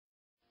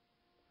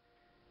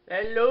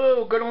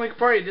Hello, good week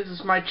party. This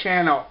is my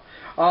channel.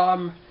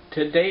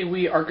 Today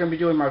we are going to be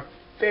doing my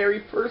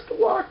very first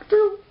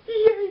walkthrough.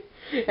 Yay!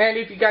 And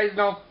if you guys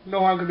know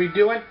what I'm going to be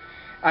doing,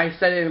 I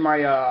said it in my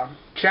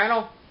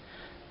channel.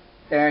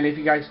 And if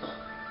you guys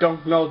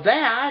don't know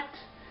that,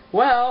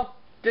 well,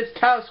 this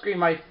title screen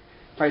might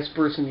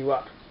sprucing you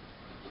up.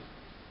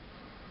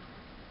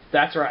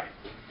 That's right.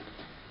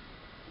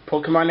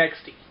 Pokemon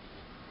XD.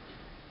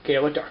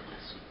 Gale of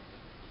Darkness.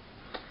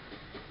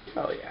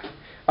 Oh yeah.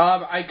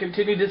 I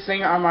continued this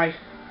thing on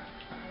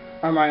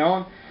my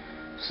own,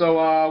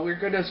 so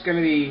we're just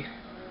gonna be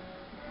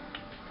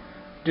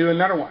doing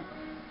another one.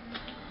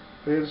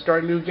 We're gonna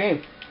start a new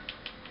game,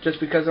 just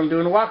because I'm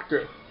doing a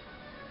walkthrough.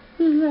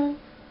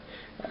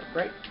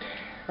 Right.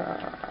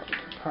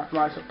 I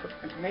might as well put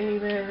my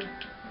name in.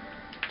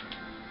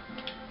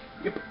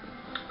 Yep.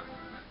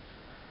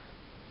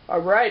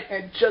 Alright,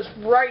 and just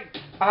right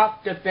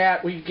off the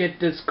bat, we get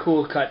this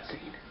cool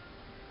cutscene.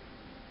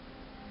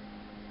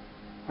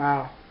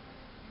 Wow.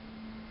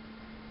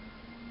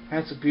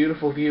 That's a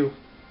beautiful view.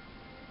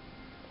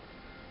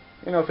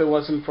 You know, if it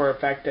wasn't for the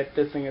fact that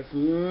this thing is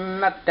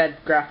not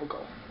that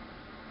graphical.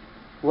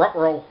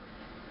 Ruh-roh.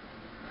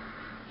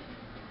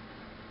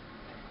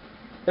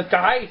 It's the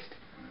heist!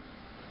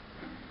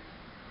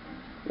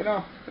 You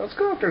know, those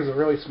characters are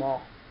really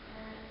small.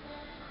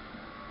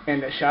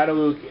 And the Shadow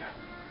Lugia.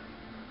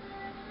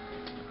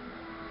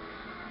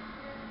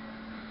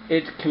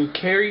 It can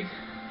carry...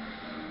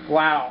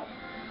 Wow.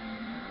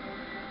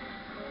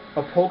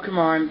 A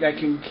Pokemon that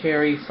can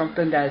carry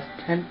something that is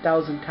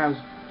 10,000 times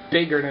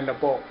bigger than the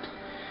Bolt.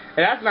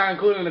 And that's not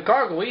including the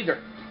cargo either.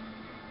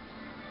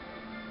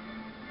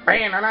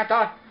 Man, and I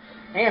thought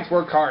ants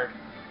worked hard.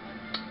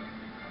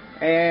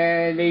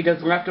 And they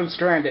just left them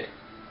stranded.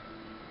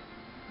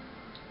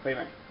 Wait a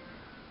minute.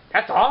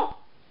 That's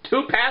all?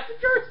 2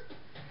 passengers?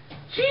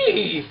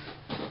 Jeez!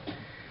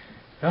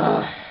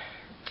 Ugh.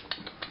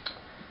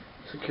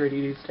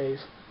 Security these days.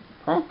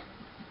 Huh?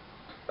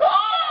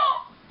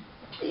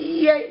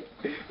 Yay!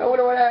 I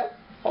wonder what happened.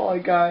 Oh my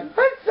god.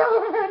 I'm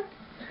Solomon!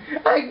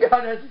 I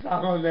got a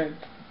Solomon.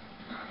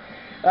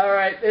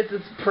 Alright, this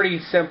is pretty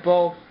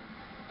simple.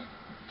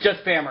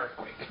 Just spam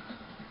Earthquake.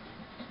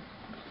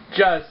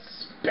 Just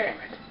spam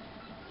it.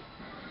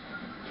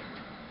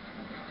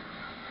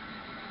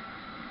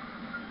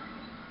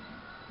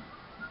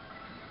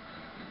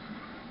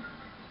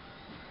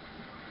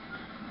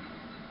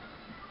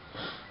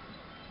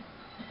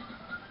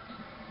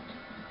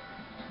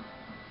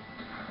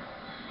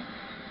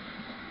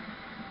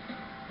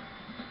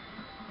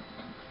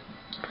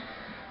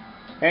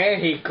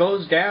 And he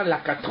goes down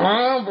like a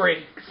ton of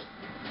bricks.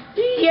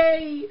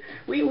 Yay!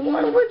 We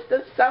won with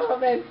the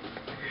Solomon.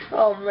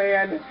 Oh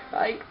man,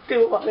 I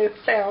do want this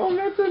sound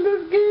that's in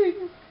this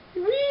game.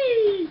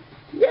 Whee!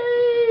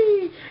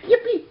 Yay!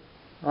 Yippee!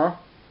 Huh?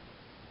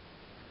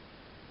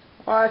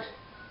 What?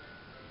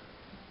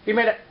 You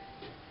made it.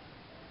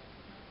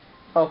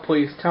 Oh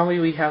please, tell me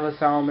we have a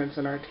Solomons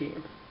in our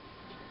team.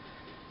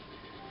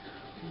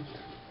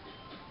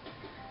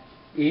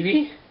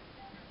 Eevee?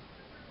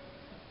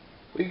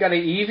 We got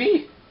an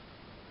Eevee?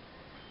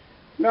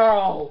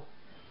 No!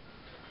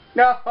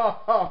 No!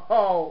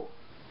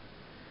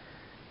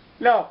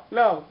 No,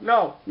 no,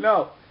 no,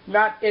 no.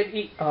 Not an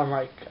E. Oh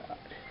my god.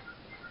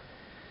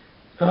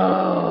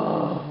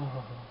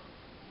 Oh.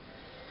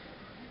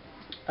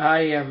 I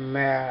am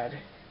mad.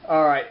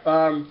 Alright,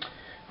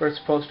 we're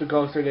supposed to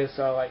go through this,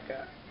 like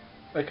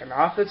an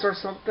office or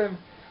something.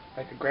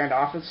 Like a grand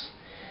office.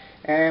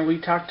 And we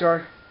talked to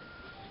our...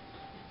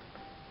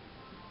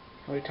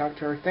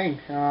 thing.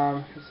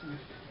 Oh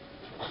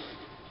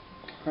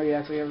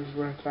yeah, so we have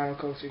a battle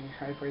coaching.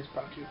 High praise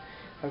about you.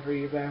 However,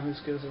 your battling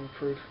skills have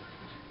improved.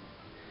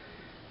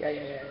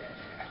 Yeah.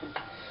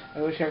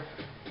 I wish I...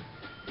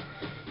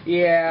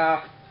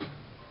 Yeah.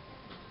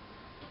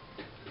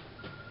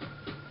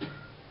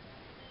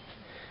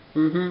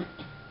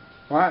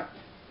 What?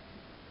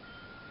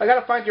 I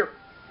gotta find your...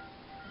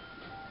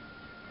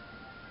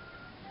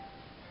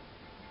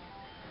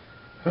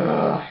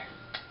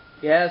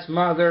 Yes,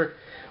 mother.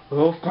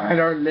 We'll find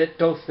our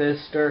little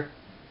sister.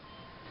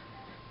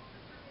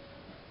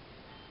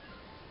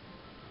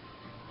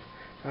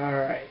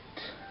 Alright.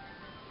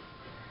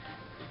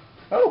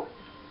 Oh!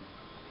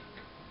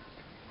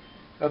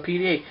 A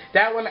PDA.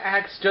 That one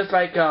acts just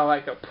like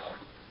a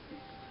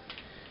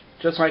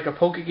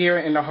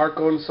Pokegear in the Heart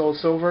Gold and Soul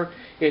Silver,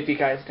 if you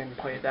guys didn't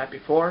play that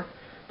before.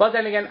 But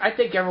then again, I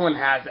think everyone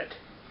has it.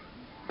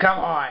 Come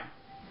on!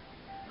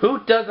 Who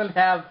doesn't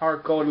have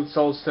Heart Gold and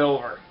Soul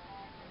Silver?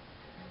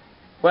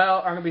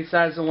 Well,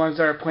 besides the ones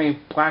that are playing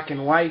black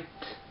and white,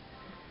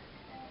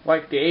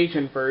 like the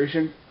Asian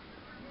version,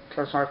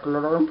 just like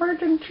little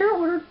impatient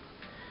children.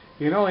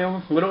 You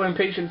know, little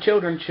impatient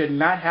children should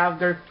not have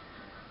their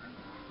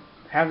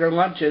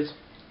lunches.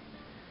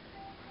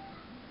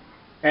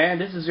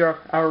 And this is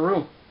our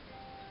room.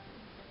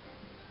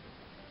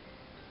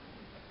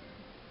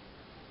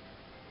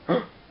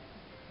 Huh.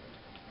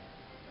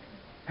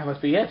 That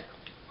must be it.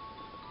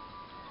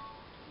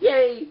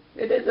 Yay!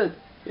 It isn't.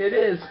 It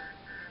is.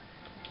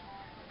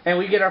 And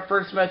we get our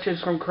first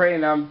message from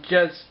Crane,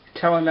 just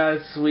telling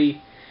us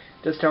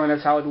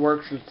how it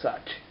works and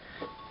such.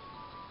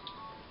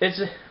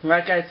 It's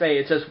like I say,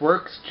 it just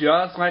works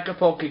just like a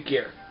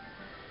Pokegear.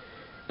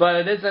 But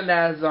it isn't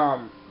as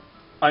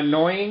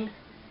annoying,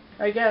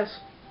 I guess.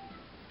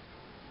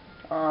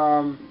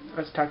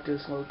 Let's talk to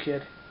this little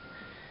kid.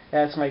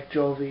 That's like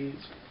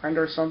Jovi's friend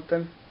or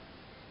something.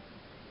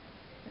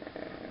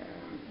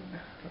 And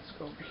let's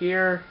go over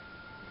here.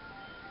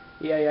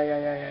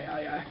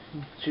 Yeah.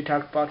 She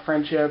talked about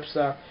friendships.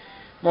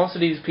 Most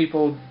of these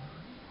people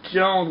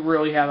don't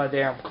really have a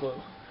damn clue.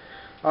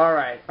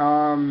 Alright,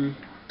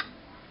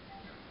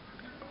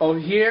 over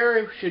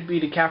here should be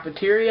the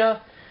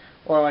cafeteria,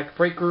 or like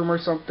break room or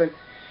something.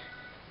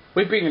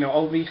 We're being an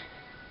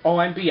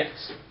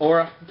ONBS, or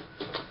a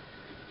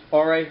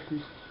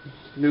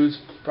news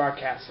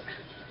broadcast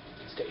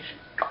station.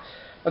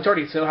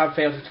 Authorities still have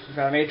failed to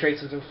found any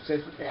traces of...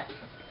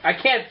 I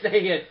can't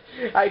say it.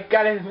 I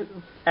got it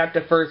at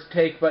the first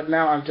take, but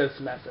now I'm just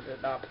messing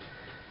it up.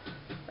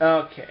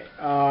 Okay,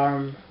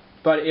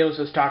 but it was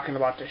just talking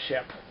about the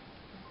ship.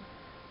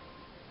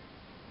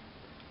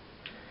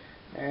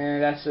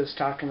 And that's just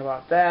talking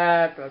about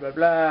that, blah, blah,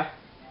 blah.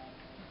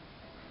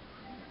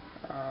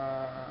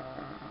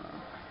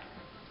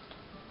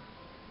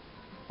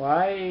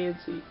 Why is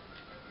he...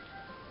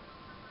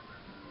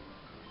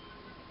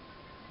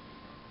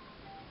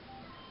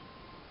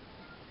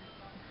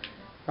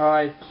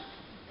 Alright,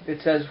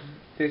 it says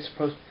they're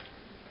supposed...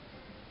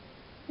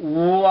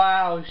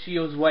 Wow, she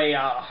was way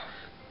off.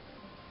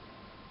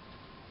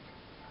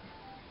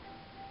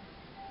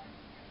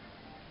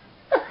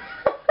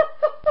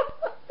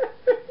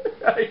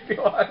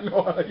 I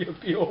know how you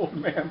feel, old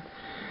man.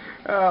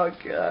 Oh,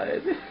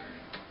 God.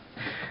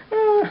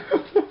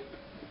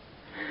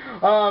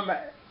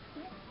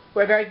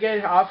 When I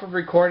get off of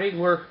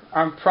recording,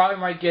 I probably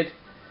might get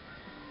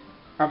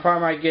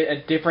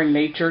a different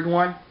natured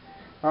one.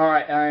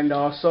 Alright, and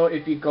also,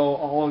 if you go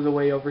all the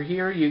way over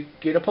here, you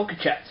get a Poke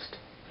Chest.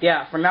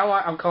 Yeah, from now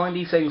on, I'm calling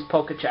these things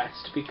Poke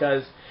Chest,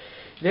 because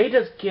they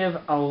just give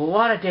a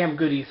lot of damn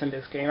goodies in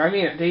this game. I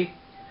mean, they're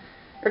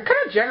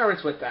kind of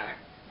generous with that.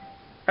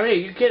 I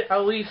mean, you get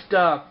at least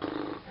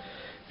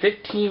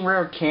 15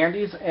 rare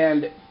candies,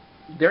 and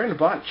they're in a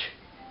bunch.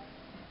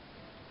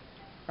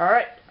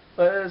 Alright,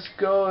 let's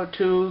go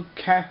to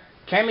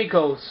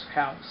Kamiko's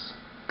house.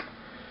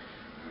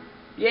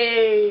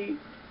 Yay!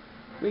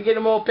 We get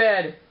a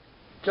moped,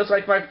 just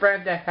like my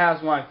friend that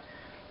has one.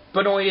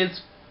 But only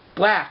it's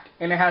black,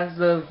 and it has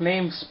the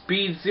name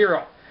Speed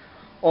Zero.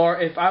 Or,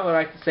 if I would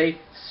like to say,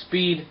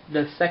 Speed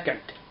the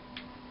Second.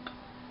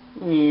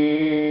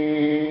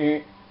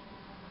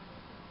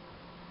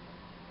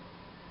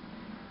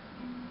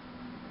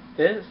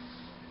 This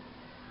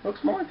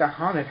looks more like a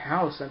haunted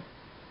house. And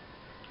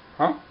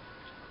huh?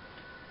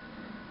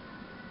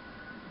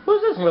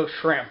 Who's this little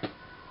shrimp?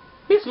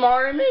 He's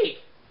smaller than me.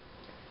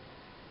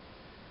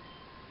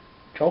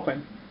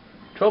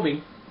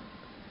 Toby.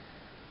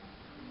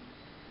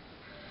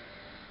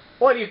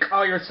 What do you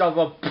call yourself,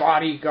 a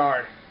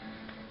bodyguard?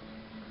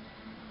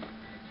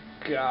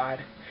 God.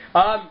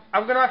 I'm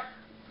gonna...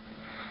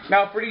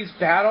 Now, for these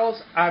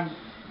battles, I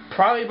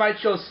probably might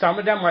show some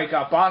of them, like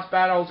boss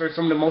battles or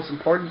some of the most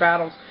important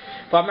battles,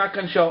 but I'm not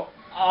gonna show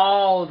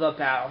all the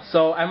battles,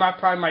 so I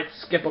probably might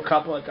skip a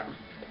couple of them.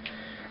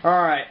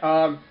 Alright,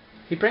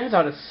 he brings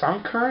out a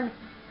Sunkern?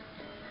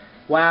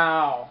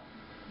 Wow.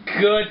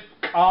 Good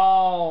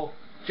call,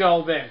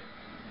 Jobin.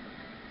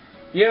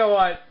 You know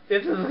what?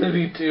 This is gonna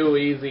be too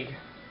easy.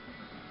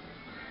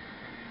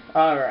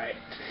 Alright.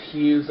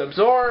 He's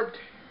absorbed.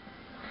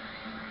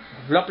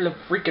 Blah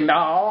freaking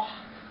doll.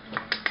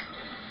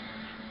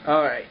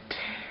 Alright.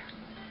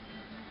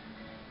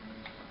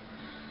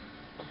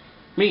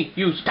 Me,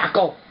 use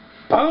tackle.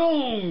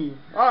 Boom!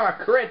 Ah,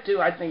 crit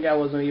too. I think that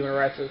wasn't even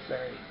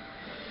necessary.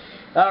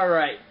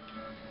 Alright.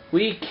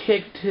 We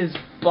kicked his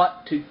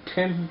butt to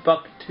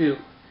Timbuktu.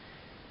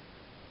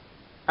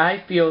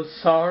 I feel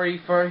sorry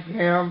for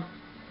him.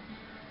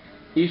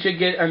 You should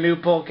get a new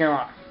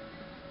Pokemon.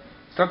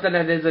 Something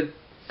that isn't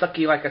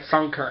sucky like a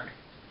Sunkern.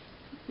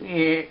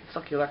 Yeah,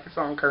 sucky like a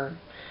Sunkern.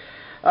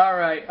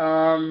 Alright,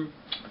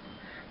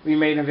 we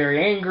made him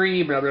very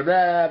angry, blah blah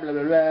blah, blah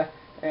blah blah.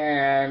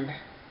 And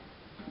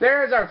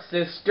there's our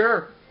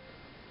sister.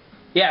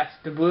 Yes,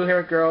 the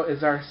blue-haired girl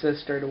is our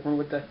sister, the one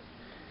with the...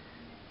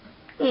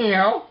 You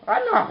know,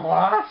 I'm not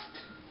lost.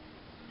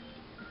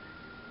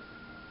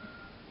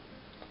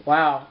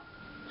 Wow,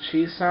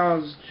 she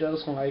sounds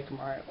just like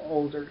my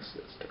older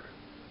sister.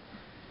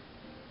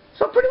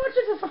 So pretty much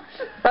it's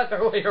the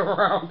other way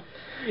around.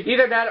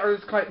 Either that or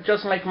it's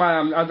just like my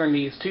other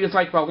niece. She's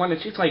like my one,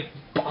 and she's like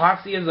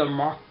bossy as a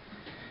mom.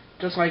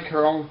 Just like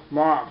her own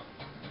mom.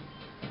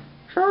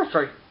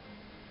 Seriously.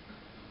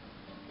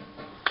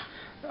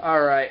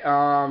 Alright,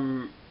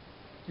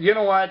 you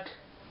know what?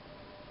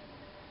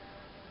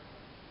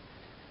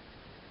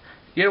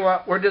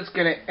 We're just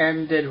gonna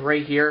end it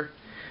right here.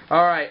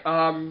 Alright,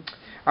 on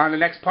the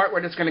next part,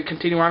 we're just gonna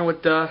continue on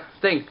with the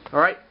thing.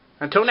 Alright?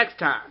 Until next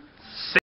time.